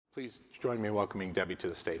Please join me in welcoming Debbie to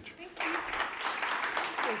the stage.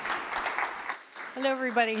 Hello,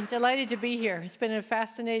 everybody. Delighted to be here. It's been a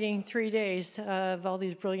fascinating 3 days of all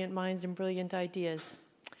these brilliant minds and brilliant ideas.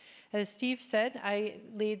 As Steve said, I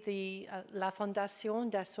lead the La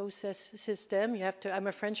Fondation Dassault Systèmes. I'm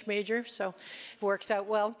a French major, so it works out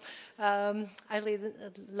well. I lead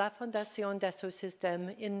La Fondation Dassault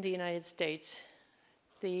Systèmes in the United States.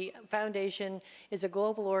 The foundation is a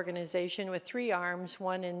global organization with 3 arms,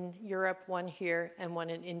 one in Europe, one here, and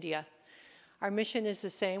one in India. Our mission is the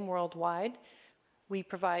same worldwide. We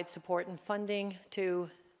provide support and funding to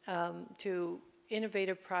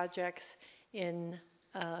innovative projects in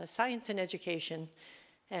science and education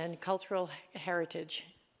and cultural heritage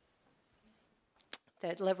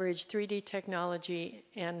that leverage 3D technology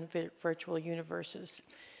and virtual universes.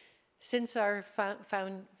 Since our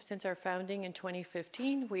founding in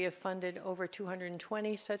 2015, we have funded over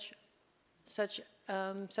 220 such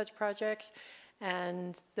projects,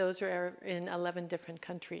 and those are in 11 different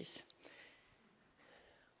countries.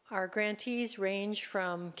 Our grantees range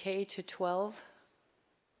from K to 12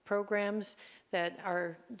 programs that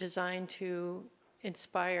are designed to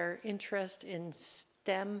inspire interest in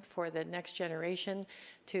STEM for the next generation,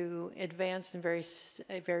 to advanced and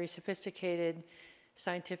very sophisticated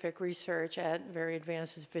scientific research at very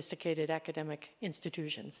advanced and sophisticated academic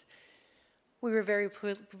institutions. We were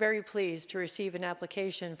very pleased to receive an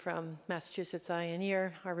application from Massachusetts Eye and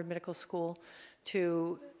Ear, Harvard Medical School,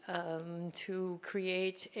 to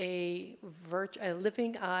create a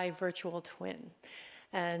living eye virtual twin.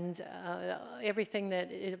 And everything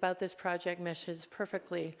about this project meshes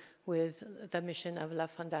perfectly with the mission of La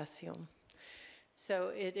Fondation.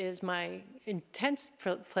 So it is my intense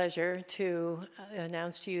pleasure to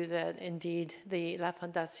announce to you that indeed the La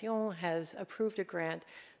Fondation has approved a grant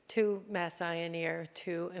to Mass Eye and Ear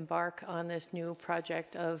to embark on this new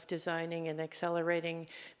project of designing and accelerating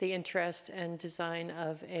the interest and design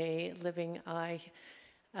of a living eye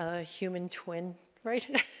human twin,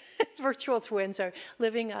 right? Virtual twin, sorry,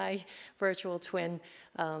 living eye virtual twin.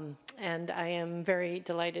 And I am very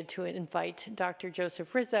delighted to invite Dr.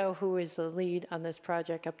 Joseph Rizzo, who is the lead on this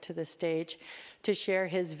project, up to the stage to share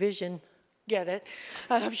his vision. Get it?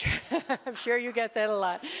 I'm sure you get that a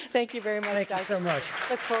lot. Thank you very much, Dr. Thank you so much.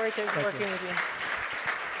 Look forward to working with you.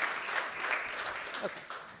 Okay.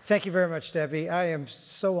 Thank you very much, Debbie. I am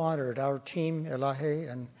so honored. Our team, Elahe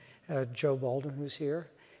and Joe Baldwin, who's here,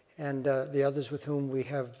 and the others with whom we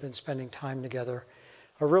have been spending time together,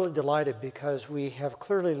 are really delighted because we have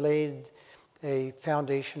clearly laid a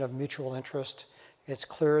foundation of mutual interest. It's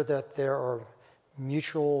clear that there are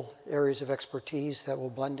mutual areas of expertise that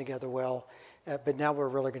will blend together well, but now we're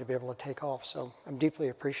really going to be able to take off, so I'm deeply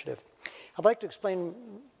appreciative. I'd like to explain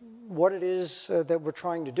what it is that we're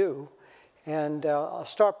trying to do, and I'll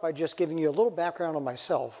start by just giving you a little background on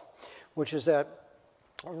myself, which is that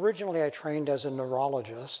originally I trained as a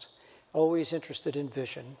neurologist, always interested in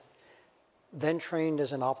vision, then trained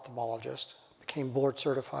as an ophthalmologist, became board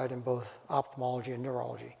certified in both ophthalmology and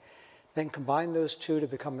neurology. Then combined those two to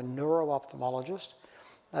become a neuro-ophthalmologist.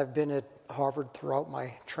 I've been at Harvard throughout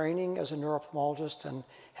my training as a neuro-ophthalmologist and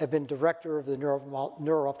have been director of the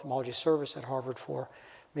neuro-ophthalmology service at Harvard for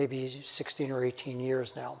maybe 16 or 18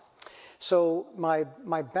 years now. So my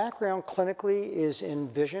background clinically is in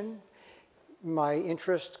vision. My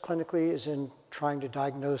interest clinically is in trying to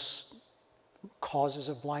diagnose causes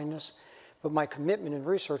of blindness, but my commitment in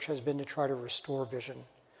research has been to try to restore vision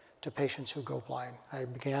to patients who go blind. I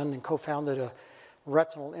began and co-founded a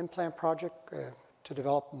retinal implant project to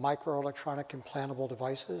develop microelectronic implantable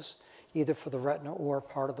devices, either for the retina or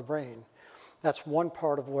part of the brain. That's one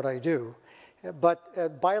part of what I do.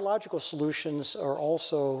 But biological solutions are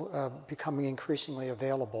also becoming increasingly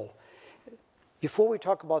available. Before we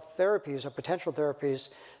talk about therapies or potential therapies,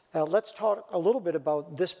 let's talk a little bit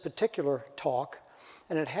about this particular talk,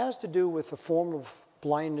 and it has to do with a form of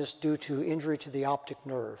blindness due to injury to the optic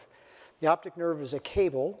nerve. The optic nerve is a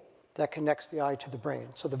cable that connects the eye to the brain.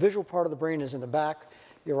 So the visual part of the brain is in the back.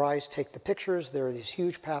 Your eyes take the pictures. There are these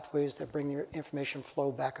huge pathways that bring the information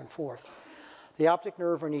flow back and forth. The optic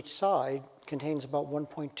nerve on each side contains about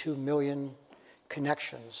 1.2 million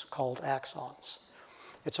connections called axons.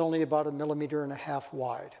 It's only about 1.5 millimeters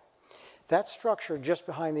wide. That structure just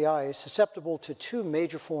behind the eye is susceptible to 2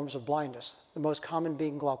 major forms of blindness, the most common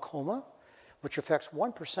being glaucoma, which affects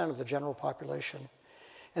 1% of the general population.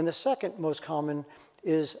 And the second most common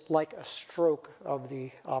is like a stroke of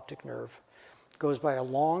the optic nerve. It goes by a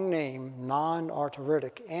long name,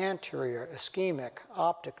 non-arteritic anterior ischemic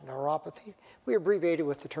optic neuropathy. We abbreviate it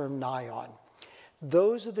with the term NION.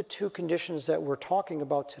 Those are the 2 conditions that we're talking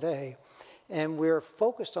about today. And we're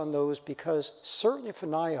focused on those because certainly for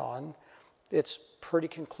Nyon, it's pretty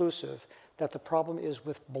conclusive that the problem is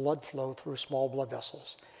with blood flow through small blood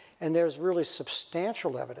vessels. And there's really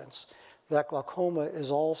substantial evidence that glaucoma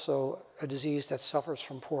is also a disease that suffers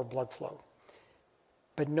from poor blood flow.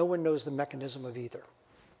 But no one knows the mechanism of either.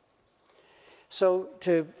 So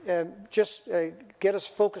to just get us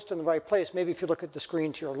focused in the right place, maybe if you look at the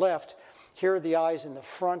screen to your left, here are the eyes in the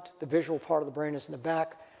front, the visual part of the brain is in the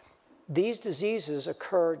back. These diseases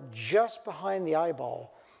occur just behind the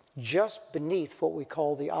eyeball, just beneath what we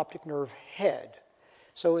call the optic nerve head.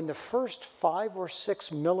 So in the first 5 or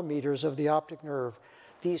 6 millimeters of the optic nerve,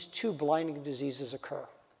 these two blinding diseases occur.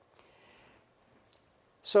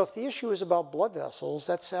 So if the issue is about blood vessels,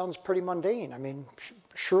 that sounds pretty mundane. I mean,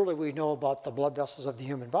 surely we know about the blood vessels of the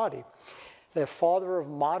human body. The father of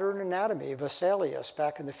modern anatomy, Vesalius,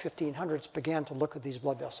 back in the 1500s, began to look at these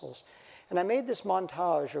blood vessels. And I made this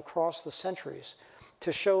montage across the centuries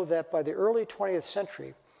to show that by the early 20th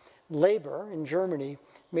century, Leber in Germany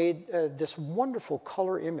made this wonderful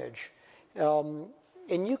color image.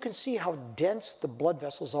 And you can see how dense the blood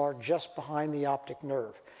vessels are just behind the optic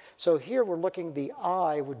nerve. So here we're looking, the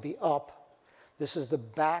eye would be up. This is the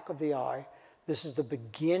back of the eye. This is the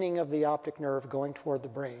beginning of the optic nerve going toward the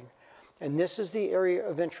brain. And this is the area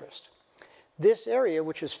of interest. This area,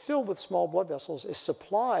 which is filled with small blood vessels, is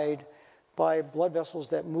supplied by blood vessels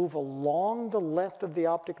that move along the length of the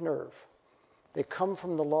optic nerve. They come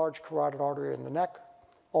from the large carotid artery in the neck.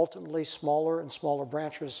 Ultimately, smaller and smaller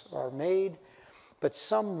branches are made, but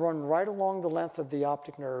some run right along the length of the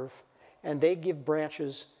optic nerve, and they give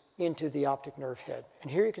branches into the optic nerve head.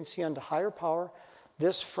 And here you can see under higher power,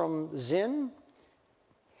 this from Zinn.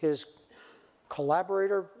 His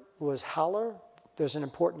collaborator was Haller. There's an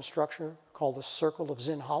important structure called the circle of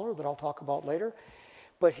Zinn-Haller that I'll talk about later.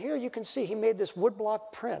 But here you can see he made this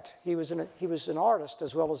woodblock print. He was an artist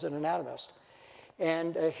as well as an anatomist.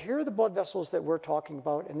 And here are the blood vessels that we're talking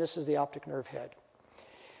about, and this is the optic nerve head.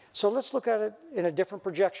 So let's look at it in a different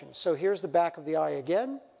projection. So here's the back of the eye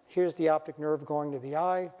again. Here's the optic nerve going to the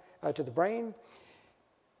eye, to the brain.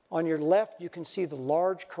 On your left, you can see the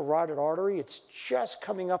large carotid artery. It's just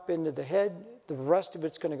coming up into the head. The rest of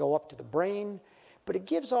it's going to go up to the brain. But it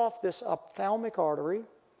gives off this ophthalmic artery,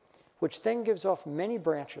 which then gives off many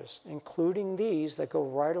branches, including these that go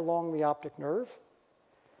right along the optic nerve.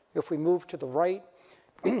 If we move to the right,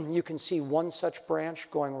 you can see one such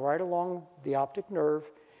branch going right along the optic nerve.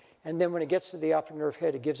 And then when it gets to the optic nerve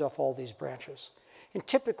head, it gives off all these branches. And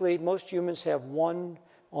typically, most humans have one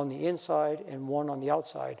on the inside and one on the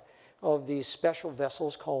outside of these special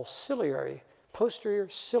vessels called ciliary, posterior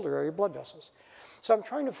ciliary blood vessels. So I'm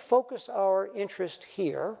trying to focus our interest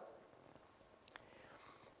here.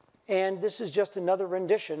 And this is just another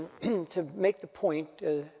rendition to make the point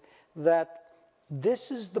that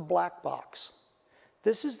this is the black box.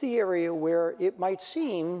 This is the area where it might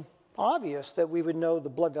seem obvious that we would know the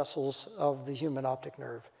blood vessels of the human optic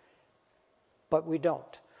nerve, but we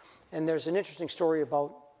don't. And there's an interesting story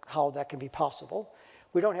about how that can be possible.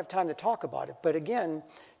 We don't have time to talk about it, but again,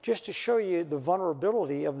 just to show you the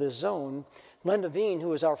vulnerability of this zone, Len Levine, who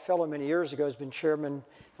was our fellow many years ago, has been chairman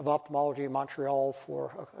of ophthalmology in Montreal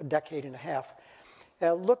for a decade and a half,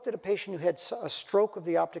 looked at a patient who had a stroke of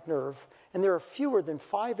the optic nerve, and there are fewer than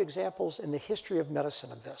 5 examples in the history of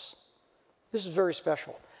medicine of this. This is very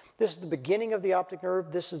special. This is the beginning of the optic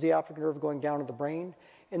nerve. This is the optic nerve going down to the brain.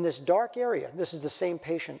 In this dark area, this is the same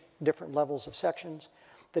patient, different levels of sections.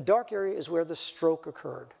 The dark area is where the stroke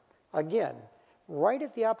occurred. Again, right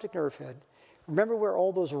at the optic nerve head. Remember where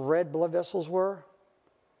all those red blood vessels were?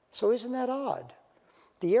 So isn't that odd?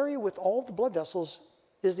 The area with all the blood vessels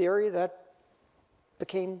is the area that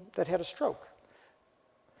had a stroke.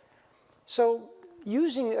 So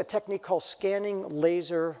using a technique called scanning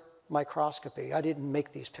laser microscopy, I didn't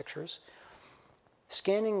make these pictures.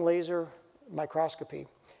 Scanning laser microscopy,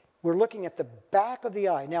 we're looking at the back of the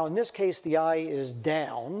eye. Now in this case, the eye is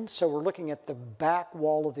down, so we're looking at the back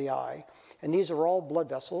wall of the eye, and these are all blood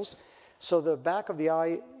vessels. So the back of the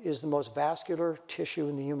eye is the most vascular tissue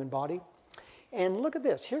in the human body. And look at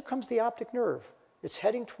this, here comes the optic nerve. It's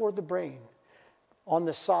heading toward the brain. On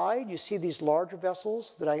the side, you see these larger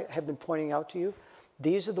vessels that I have been pointing out to you.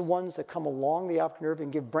 These are the ones that come along the optic nerve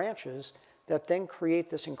and give branches that then create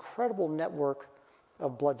this incredible network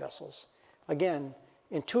of blood vessels. Again,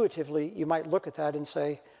 intuitively, you might look at that and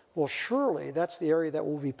say, well, surely that's the area that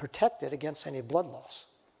will be protected against any blood loss,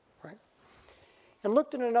 right? And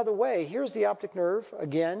looked in another way, here's the optic nerve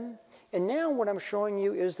again. And now what I'm showing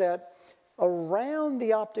you is that around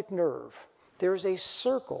the optic nerve, there's a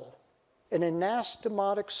circle, an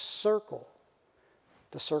anastomotic circle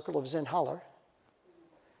the circle of Zinhaler.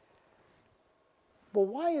 Well,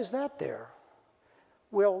 why is that there?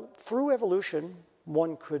 Well, through evolution,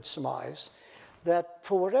 one could surmise that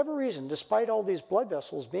for whatever reason, despite all these blood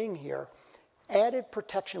vessels being here, added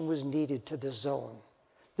protection was needed to this zone.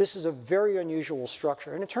 This is a very unusual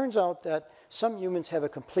structure. And it turns out that some humans have a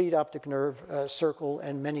complete optic nerve circle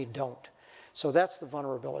and many don't. So that's the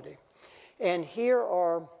vulnerability. And here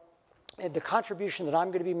are the contribution that I'm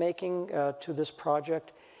going to be making to this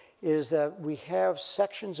project is that we have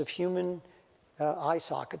sections of human eye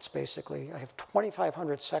sockets, basically. I have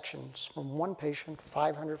 2,500 sections from one patient,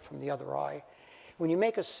 500 from the other eye. When you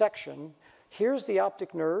make a section, here's the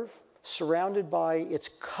optic nerve surrounded by its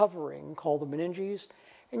covering called the meninges.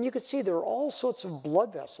 And you can see there are all sorts of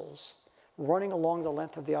blood vessels running along the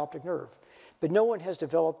length of the optic nerve. But no one has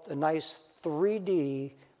developed a nice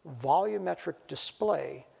 3D volumetric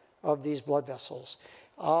display of these blood vessels.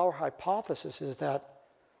 Our hypothesis is that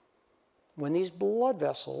when these blood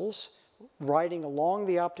vessels riding along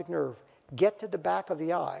the optic nerve get to the back of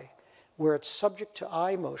the eye, where it's subject to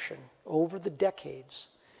eye motion over the decades,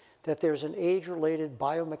 that there's an age-related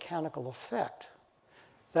biomechanical effect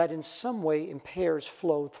that in some way impairs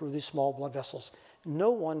flow through these small blood vessels.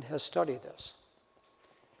 No one has studied this.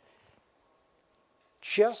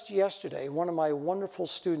 Just yesterday, one of my wonderful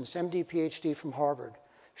students, MD, PhD from Harvard,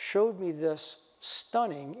 showed me this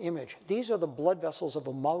stunning image. These are the blood vessels of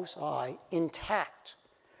a mouse eye intact.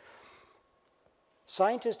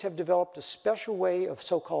 Scientists have developed a special way of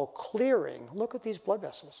so-called clearing. Look at these blood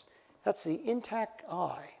vessels. That's the intact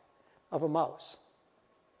eye of a mouse.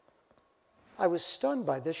 I was stunned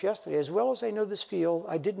by this yesterday. As well as I know this field,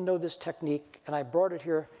 I didn't know this technique, and I brought it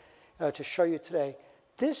here to show you today.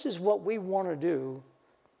 This is what we want to do,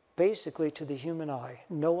 basically, to the human eye.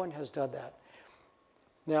 No one has done that.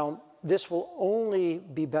 Now, this will only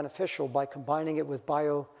be beneficial by combining it with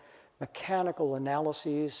biomechanical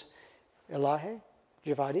analyses. Elahe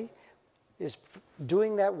Javadi is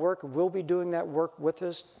doing that work, will be doing that work with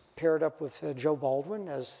us, paired up with Joe Baldwin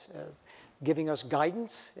as giving us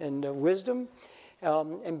guidance and wisdom.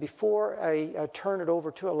 And before I turn it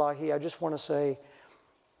over to Elahe, I just want to say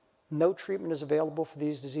no treatment is available for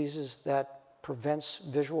these diseases that prevents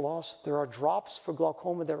visual loss. There are drops for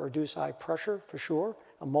glaucoma that reduce eye pressure, for sure,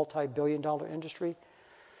 a multi-billion-dollar industry.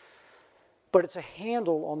 But it's a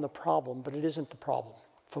handle on the problem, but it isn't the problem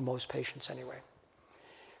for most patients anyway.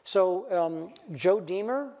 So Joe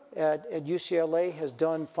Deemer at UCLA has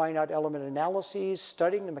done finite element analyses,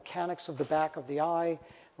 studying the mechanics of the back of the eye,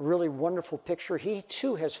 a really wonderful picture. He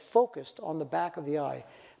too has focused on the back of the eye,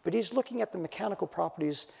 but he's looking at the mechanical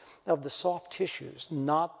properties of the soft tissues,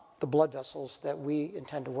 not the blood vessels that we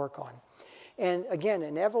intend to work on. And again,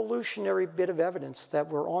 an evolutionary bit of evidence that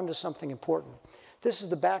we're onto something important. This is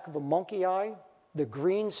the back of a monkey eye. The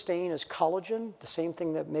green stain is collagen, the same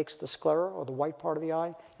thing that makes the sclera, or the white part of the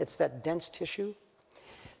eye. It's that dense tissue.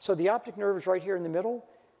 So the optic nerve is right here in the middle,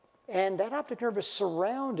 and that optic nerve is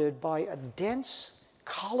surrounded by a dense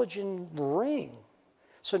collagen ring.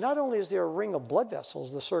 So not only is there a ring of blood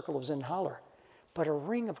vessels, the circle of Zinhaler, but a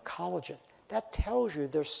ring of collagen. That tells you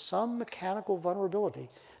there's some mechanical vulnerability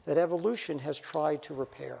that evolution has tried to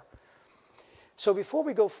repair. So before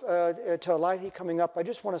we go to Elahe coming up, I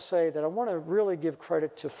just want to say that I want to really give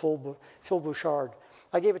credit to Phil Bouchard.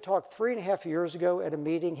 I gave a talk 3.5 years ago at a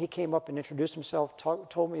meeting. He came up and introduced himself,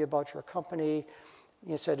 told me about your company.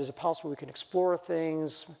 He said, is it possible we can explore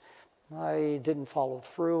things? I didn't follow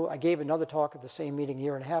through. I gave another talk at the same meeting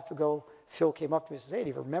 1.5 years ago. Phil came up to me and said, hey, do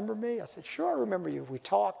you remember me? I said, sure, I remember you. We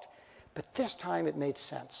talked, but this time it made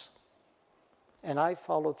sense. And I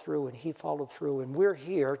followed through, and he followed through, and we're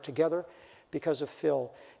here together because of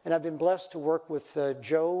Phil. And I've been blessed to work with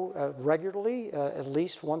Joe regularly, at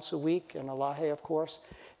least once a week, and Elahe, of course,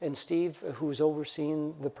 and Steve, who's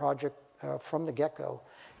overseen the project from the get-go.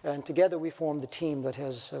 And together we formed the team that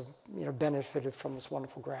has benefited from this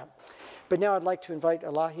wonderful grant. But now I'd like to invite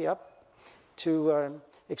Elahe up to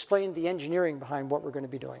explain the engineering behind what we're going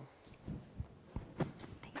to be doing.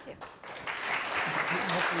 Thank you.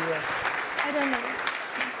 I don't know.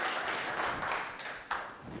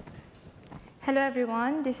 Hello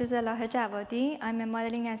everyone, this is Elahe Javadi. I'm a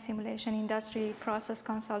modeling and simulation industry process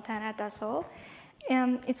consultant at Dassault.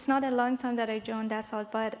 It's not a long time that I joined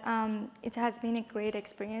Dassault, but it has been a great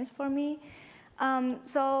experience for me.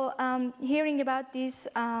 Hearing about these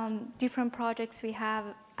different projects we have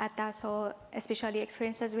at Dassault, especially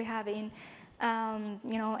experiences we have in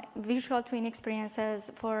visual twin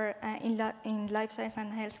experiences for in life science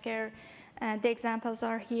and healthcare, the examples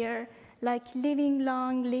are here, like living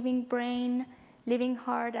lung, living brain, living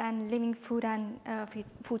heart and living foot and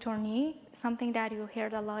foot or knee, something that you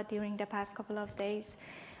heard a lot during the past couple of days.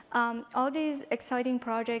 All these exciting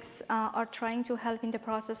projects are trying to help in the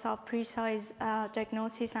process of precise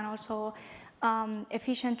diagnosis and also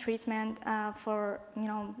efficient treatment for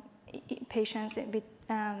patients with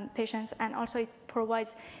patients, and also it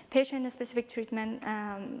provides patient-specific treatment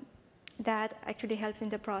that actually helps in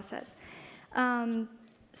the process.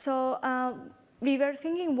 We were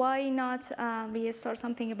thinking, why not we start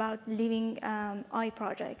something about living eye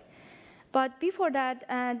project. But before that,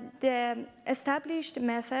 the established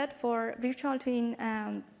method for virtual twin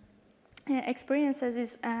experiences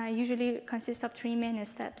is usually consists of 3 main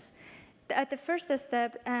steps. At the first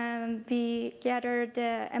step, we gather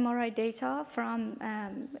the MRI data from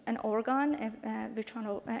an organ,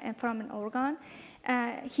 from an organ.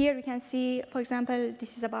 Here we can see, for example,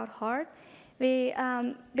 this is about heart. We,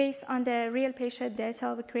 based on the real patient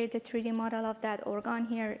data, we create a 3D model of that organ.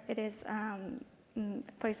 Here it is,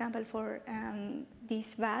 for example, for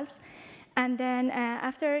these valves. And then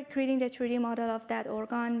after creating the 3D model of that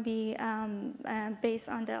organ, we, based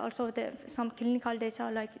on some clinical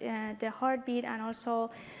data like the heartbeat, and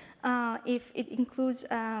also if it includes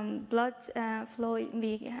blood flow,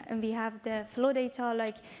 we have the flow data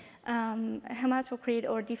like hematocrit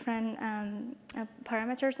or different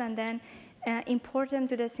parameters, and then import them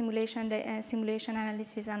to the simulation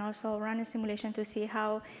analysis, and also run a simulation to see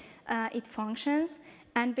how it functions.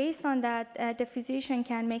 And based on that, the physician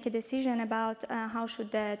can make a decision about how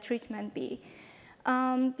should the treatment be.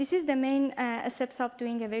 This is the main steps of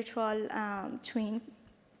doing a virtual twin.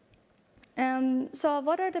 So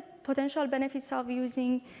what are the potential benefits of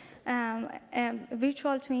using a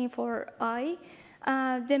virtual twin for eye?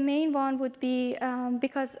 The main one would be,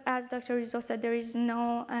 because as Dr. Rizzo said, there is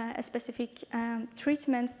no specific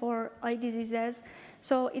treatment for eye diseases.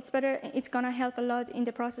 So it's going to help a lot in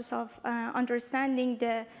the process of understanding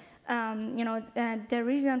the, the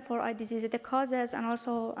reason for eye disease, the causes, and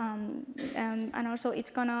also it's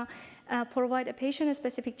going to provide a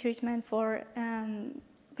patient-specific treatment for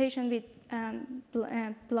patient with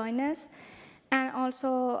blindness. And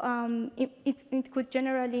also, it could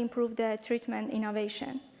generally improve the treatment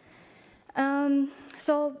innovation.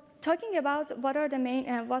 So talking about what are the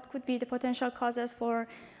main, what could be the potential causes for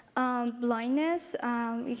blindness,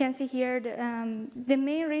 you can see here the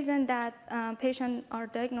main reason that patients are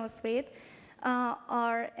diagnosed with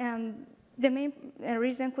the main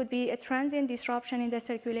reason could be a transient disruption in the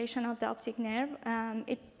circulation of the optic nerve.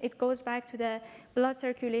 It goes back to the blood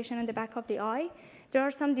circulation in the back of the eye. There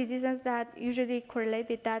are some diseases that usually correlate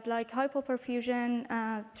with that, like hypoperfusion,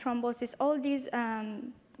 thrombosis, all these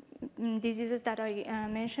diseases that I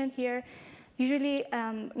mentioned here. Usually,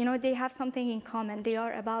 they have something in common. They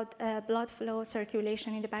are about blood flow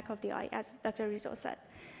circulation in the back of the eye, as Dr. Rizzo said.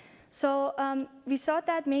 So we thought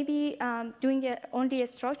that maybe doing only a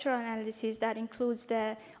structural analysis that includes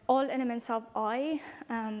all elements of eye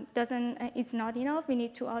it's not enough. We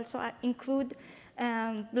need to also include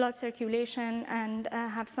blood circulation and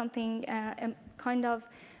have something, kind of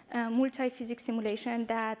multi-physics simulation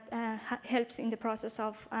that helps in the process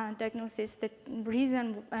of diagnosis, the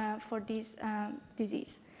reason for this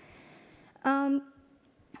disease.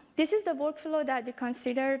 This is the workflow that we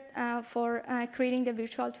considered for creating the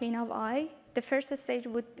virtual twin of eye. The first step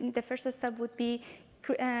would be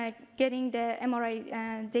getting the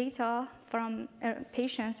MRI data from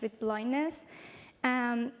patients with blindness.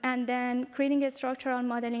 And then creating a structural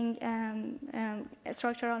modeling,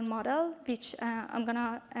 structural model, which I'm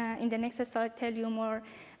gonna in the next slide tell you more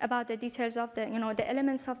about the details of the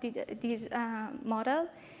elements of this model.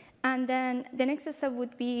 And then the next step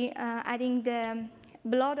would be adding the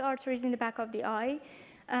blood arteries in the back of the eye,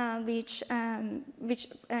 which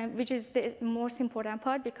is the most important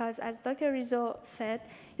part, because as Dr. Rizzo said,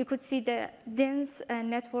 you could see the dense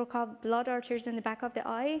network of blood arteries in the back of the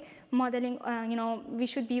eye. Modeling, we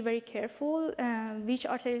should be very careful which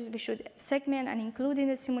arteries we should segment and include in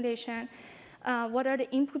the simulation. What are the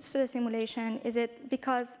inputs to the simulation? Is it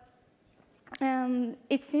because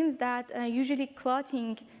it seems that usually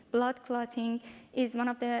blood clotting is one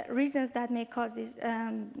of the reasons that may cause this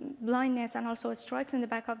blindness and also strokes in the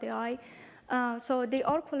back of the eye. So they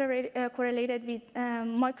are correlated with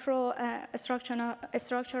structural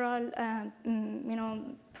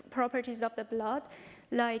properties of the blood,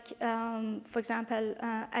 like, for example,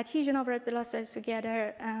 adhesion of red blood cells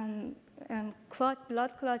together,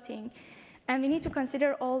 blood clotting. And we need to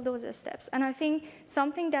consider all those steps. And I think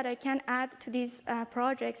something that I can add to these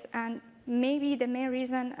projects, and maybe the main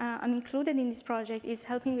reason I'm included in this project, is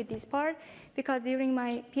helping with this part, because during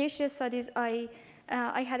my PhD studies, I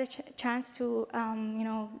I had a chance to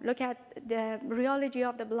look at the rheology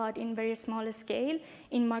of the blood in very small scale,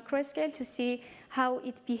 in micro scale, to see how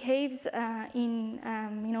it behaves in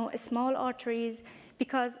small arteries.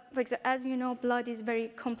 Because, for example, as you know, blood is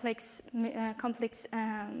very complex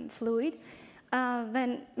fluid.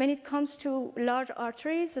 When it comes to large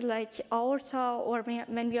arteries like aorta, or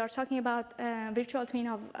when we are talking about virtual twin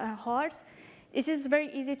of hearts, it is very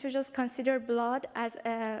easy to just consider blood as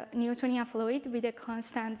a Newtonian fluid with a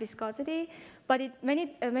constant viscosity. But when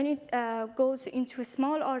it goes into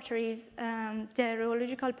small arteries, the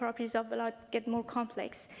rheological properties of blood get more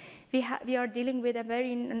complex. We are dealing with a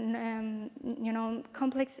very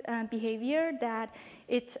complex behavior that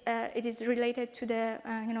it is related to the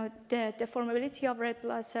formability of red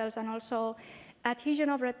blood cells and also adhesion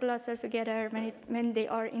of red blood cells together when they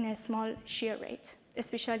are in a small shear rate,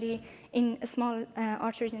 especially in small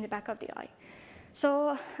arteries in the back of the eye.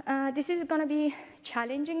 So this is going to be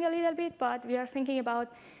challenging a little bit, but we are thinking about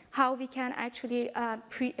how we can actually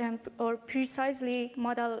precisely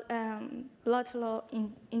model blood flow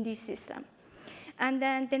in this system. And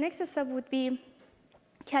then the next step would be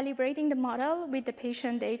calibrating the model with the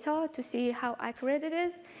patient data to see how accurate it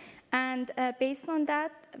is. And based on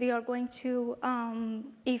that, we are going to,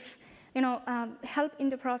 help in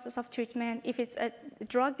the process of treatment. If it's a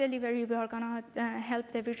drug delivery, we are going to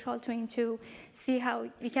help the virtual twin to see how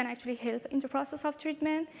we can actually help in the process of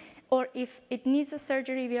treatment. Or if it needs a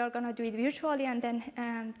surgery, we are going to do it virtually and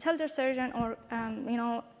then tell the surgeon or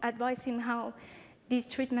advise him how this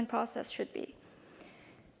treatment process should be.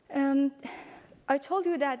 I told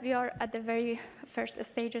you that we are at the very first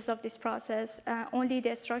stages of this process. Only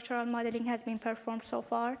the structural modeling has been performed so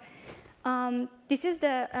far. This is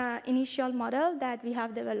the initial model that we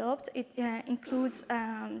have developed. It includes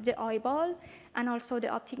the eyeball and also the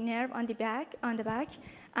optic nerve on the back,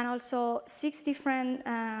 and also 6 different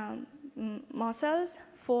muscles,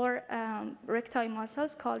 4 recti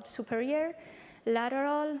muscles called superior,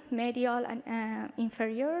 lateral, medial, and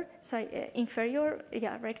inferior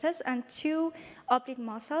rectus, and 2 oblique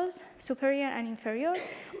muscles, superior and inferior.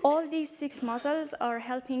 All these 6 muscles are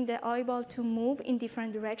helping the eyeball to move in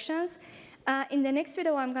different directions. In the next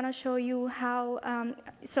video, I'm going to show you how,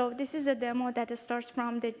 so this is a demo that starts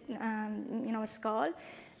from the skull,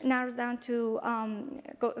 narrows down to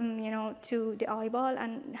to the eyeball,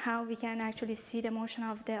 and how we can actually see the motion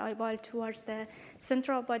of the eyeball towards the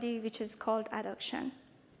central body, which is called adduction.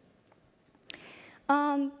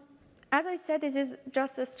 As I said, this is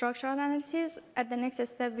just a structural analysis. At the next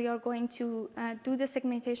step, we are going to do the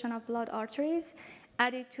segmentation of blood arteries,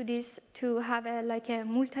 add it to this to have a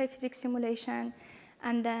multi-physics simulation,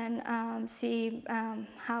 and then see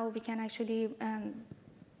how we can actually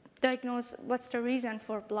diagnose what's the reason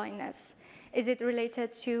for blindness. Is it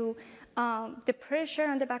related to the pressure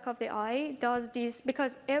on the back of the eye? Does this,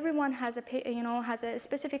 because everyone has a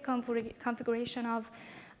specific configuration of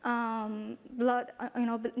blood,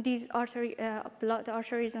 these blood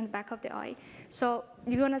arteries on the back of the eye. So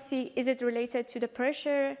you want to see, is it related to the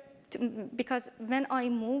pressure? Because when eye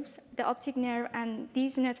moves, the optic nerve and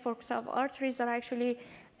these networks of arteries are actually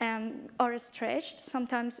are stretched.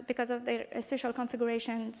 Sometimes because of their special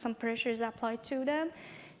configuration, some pressure is applied to them.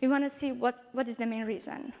 We want to see what is the main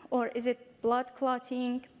reason, or is it blood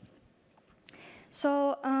clotting?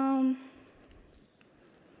 So,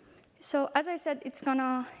 so as I said, it's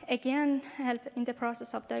gonna again help in the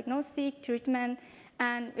process of diagnostic treatment,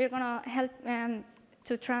 and we're gonna help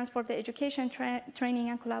to transport the education, training,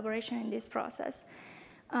 and collaboration in this process.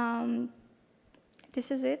 This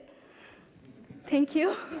is it. Thank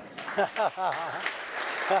you.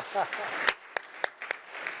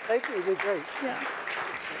 Thank you, you did great. Yeah.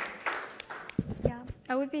 Yeah,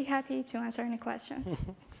 I would be happy to answer any questions.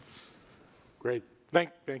 Great.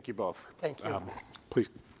 Thank you both. Thank you. Please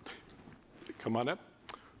come on up.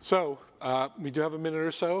 So we do have a minute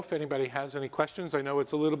or so if anybody has any questions. I know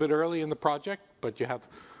it's a little bit early in the project, but you have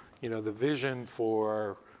the vision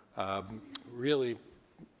for really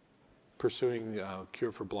pursuing a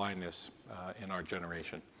cure for blindness in our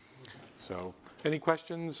generation. So any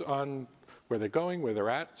questions on where they're going, where they're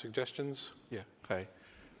at, suggestions? Yeah, hi.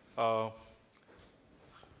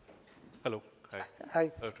 Hello. Hi.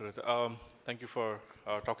 Hi. Dr. Rizzo. Thank you for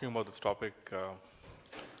talking about this topic.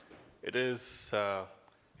 It is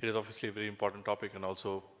obviously a very important topic, and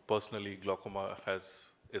also personally glaucoma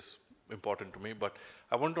is important to me. But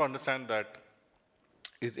I want to understand that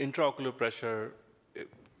is intraocular pressure,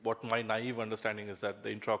 what my naive understanding is that the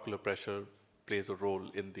intraocular pressure plays a role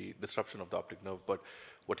in the disruption of the optic nerve. But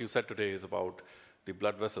what you said today is about the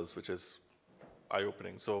blood vessels, which is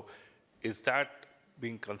eye-opening. So is that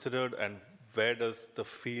being considered, and where does the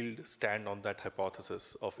field stand on that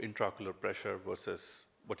hypothesis of intraocular pressure versus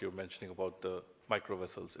what you're mentioning about the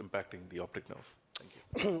microvessels impacting the optic nerve?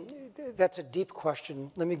 Thank you. That's a deep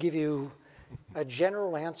question. Let me give you a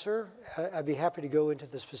general answer. I'd be happy to go into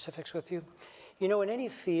the specifics with you. You know, in any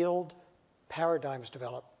field, paradigms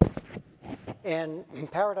develop. And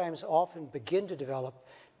paradigms often begin to develop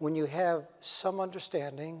when you have some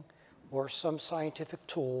understanding or some scientific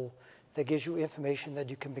tool that gives you information that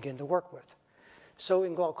you can begin to work with. So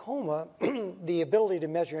in glaucoma, the ability to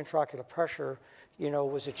measure intraocular pressure,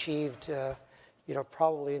 was achieved,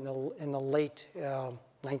 probably in the late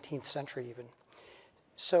 19th century even.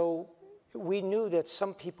 So we knew that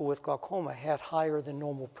some people with glaucoma had higher than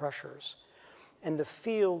normal pressures. And the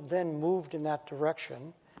field then moved in that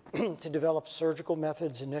direction to develop surgical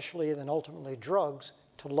methods initially and then ultimately drugs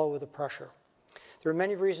to lower the pressure. There are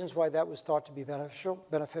many reasons why that was thought to be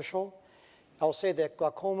beneficial. I'll say that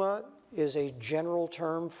glaucoma is a general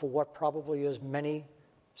term for what probably is many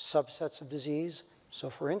subsets of disease. So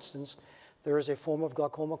for instance, there is a form of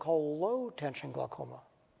glaucoma called low tension glaucoma,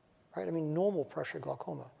 right? I mean, normal pressure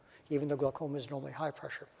glaucoma, even though glaucoma is normally high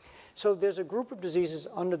pressure. So there's a group of diseases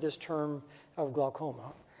under this term of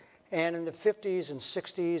glaucoma. And in the 50s and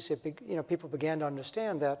 60s, people began to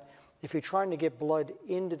understand that if you're trying to get blood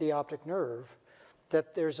into the optic nerve,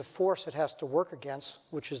 that there's a force it has to work against,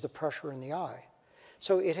 which is the pressure in the eye.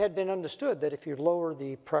 So it had been understood that if you lower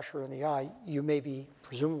the pressure in the eye, you may be,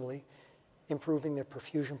 presumably, improving the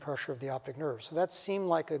perfusion pressure of the optic nerve. So that seemed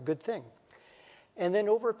like a good thing. And then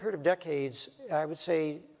over a period of decades, I would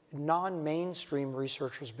say non-mainstream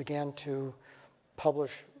researchers began to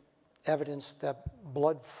publish evidence that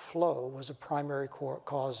blood flow was a primary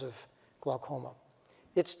cause of glaucoma.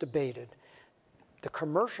 It's debated. The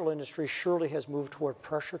commercial industry surely has moved toward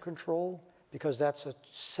pressure control because that's a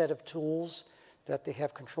set of tools that they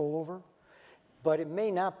have control over, but it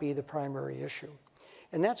may not be the primary issue.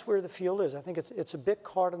 And that's where the field is. I think it's a bit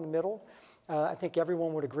caught in the middle. I think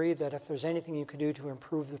everyone would agree that if there's anything you can do to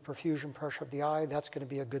improve the perfusion pressure of the eye, that's going to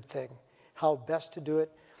be a good thing. How best to do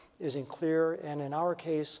it isn't clear, and in our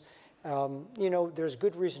case, there's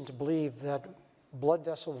good reason to believe that blood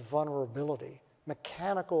vessel vulnerability,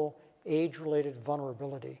 mechanical age-related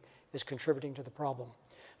vulnerability, is contributing to the problem.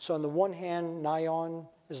 So on the one hand, NION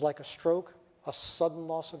is like a stroke, a sudden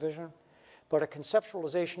loss of vision, but a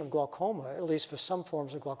conceptualization of glaucoma, at least for some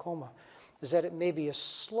forms of glaucoma, is that it may be a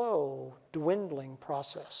slow, dwindling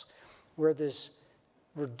process where there's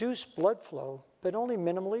reduced blood flow, but only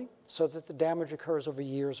minimally, so that the damage occurs over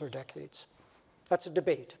years or decades. That's a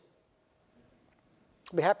debate.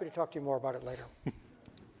 I'll be happy to talk to you more about it later.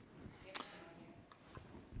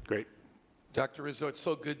 Great. Dr. Rizzo, it's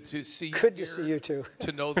so good to see you. Good to see you too.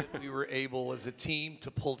 To know that we were able as a team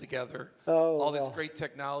to pull together all this great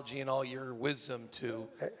technology and all your wisdom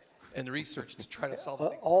and the research to try to solve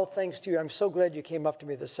it. All thanks to you. I'm so glad you came up to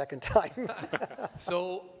me the second time.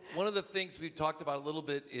 So one of the things we've talked about a little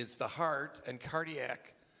bit is the heart and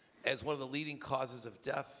cardiac as one of the leading causes of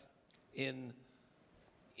death in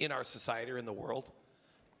our society or in the world.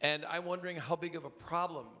 And I'm wondering how big of a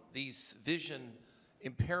problem these vision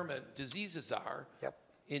impairment diseases are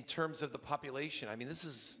in terms of the population. I mean,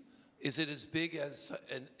 is it as big as,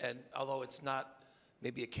 and although it's not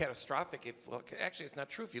maybe a catastrophic, actually it's not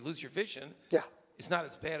true. If you lose your vision, it's not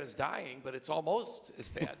as bad as dying, but it's almost as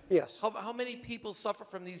bad. Yes. How many people suffer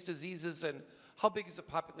from these diseases, and how big is the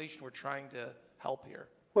population we're trying to help here?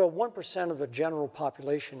 Well, 1% of the general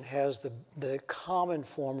population has the common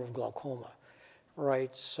form of glaucoma,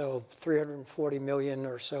 right? So 340 million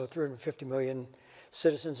or so, 350 million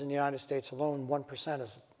citizens in the United States alone, 1%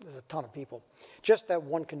 is a ton of people. Just that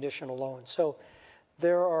one condition alone. So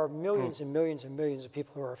there are millions and millions and millions of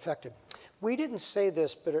people who are affected. We didn't say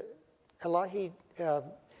this, but Elahe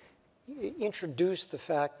introduced the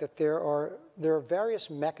fact that there are various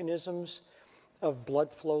mechanisms of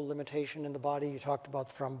blood flow limitation in the body. You talked about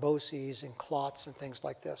thromboses and clots and things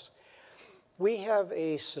like this. We have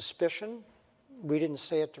a suspicion. We didn't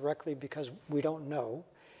say it directly because we don't know.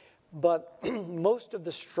 But most of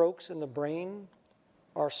the strokes in the brain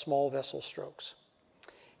are small vessel strokes.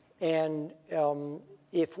 And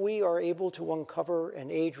if we are able to uncover an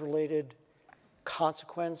age-related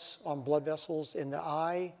consequence on blood vessels in the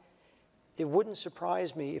eye, it wouldn't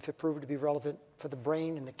surprise me if it proved to be relevant for the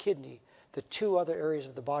brain and the kidney, the two other areas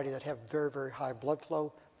of the body that have very, very high blood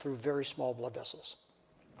flow through very small blood vessels.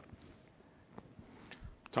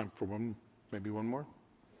 Time for maybe one more.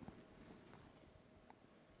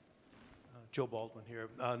 Joe Baldwin here.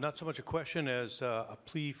 Not so much a question as a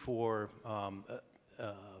plea for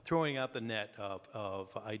throwing out the net of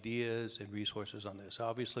ideas and resources on this.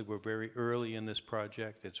 Obviously, we're very early in this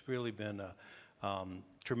project. It's really been a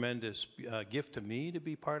tremendous gift to me to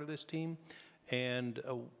be part of this team. And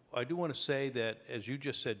I do want to say that, as you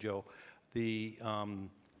just said, Joe, the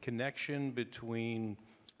connection between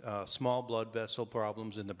small blood vessel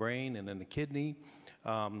problems in the brain and in the kidney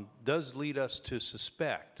does lead us to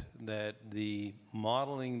suspect that the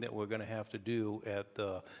modeling that we're going to have to do at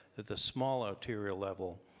the small arterial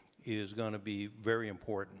level is going to be very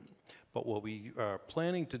important. But what we are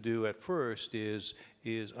planning to do at first is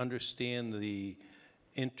understand the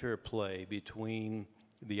interplay between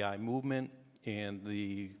the eye movement and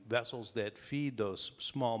the vessels that feed those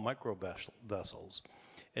small micro vessels.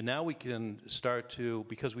 And now we can start to,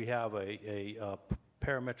 because we have a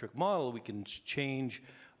parametric model, we can change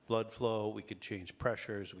blood flow, we can change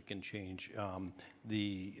pressures, we can change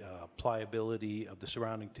the pliability of the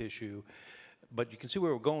surrounding tissue. But you can see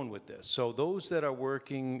where we're going with this. So those that are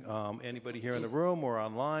working, anybody here in the room or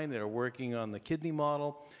online that are working on the kidney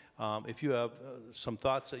model, if you have some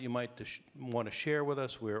thoughts that you might want to share with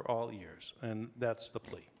us, we're all ears, and that's the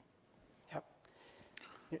plea. Yep.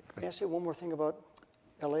 May I say one more thing about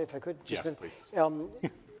Elahe, if I could? Yes, please.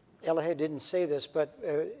 Elahe didn't say this, but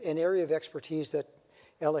an area of expertise that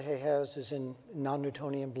Elahe has is in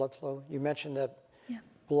non-Newtonian blood flow. You mentioned that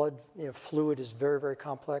blood fluid is very, very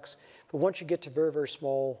complex, but once you get to very, very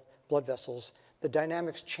small blood vessels, the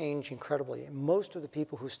dynamics change incredibly. And most of the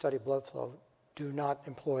people who study blood flow do not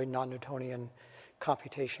employ non-Newtonian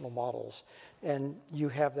computational models. And you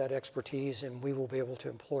have that expertise, and we will be able to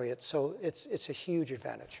employ it. So it's a huge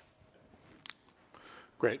advantage.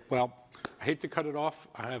 Great. Well, I hate to cut it off.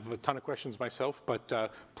 I have a ton of questions myself,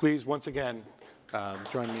 but please, once again,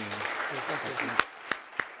 join me. Thank you.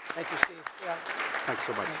 Thank you, Steve. Yeah. Thanks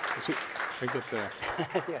so much. See, I get there.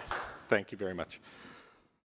 Yes. Thank you very much.